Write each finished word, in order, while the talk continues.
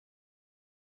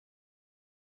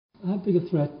How big a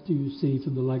threat do you see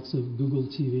from the likes of Google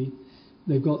TV?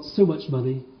 They've got so much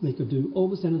money, they could do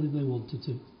almost anything they wanted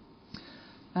to.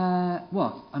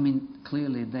 Well, I mean,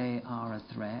 clearly they are a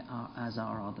threat, as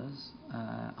are others,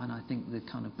 and I think the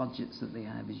kind of budgets that they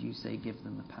have, as you say, give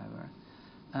them the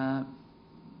power.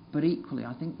 But equally,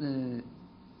 I think one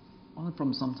of the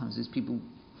problems sometimes is people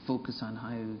focus on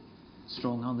how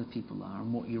strong other people are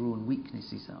and what your own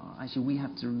weaknesses are. Actually, we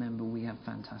have to remember we have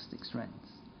fantastic strengths.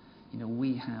 You know,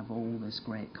 we have all this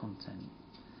great content,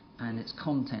 and it's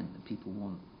content that people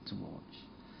want to watch.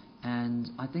 And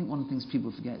I think one of the things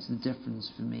people forget is the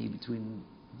difference for me between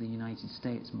the United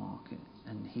States market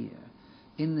and here.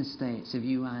 In the States, if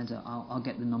you add up, I'll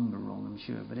get the number wrong, I'm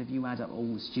sure, but if you add up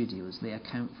all the studios, they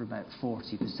account for about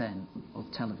 40% of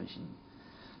television.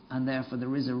 And therefore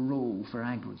there is a role for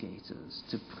aggregators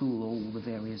to pull all the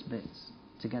various bits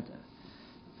together.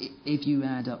 If you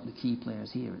add up the key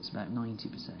players here, it's about 90%.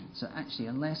 So actually,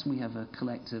 unless we have a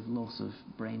collective loss of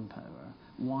brain power,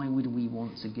 why would we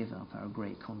want to give up our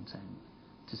great content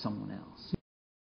to someone else?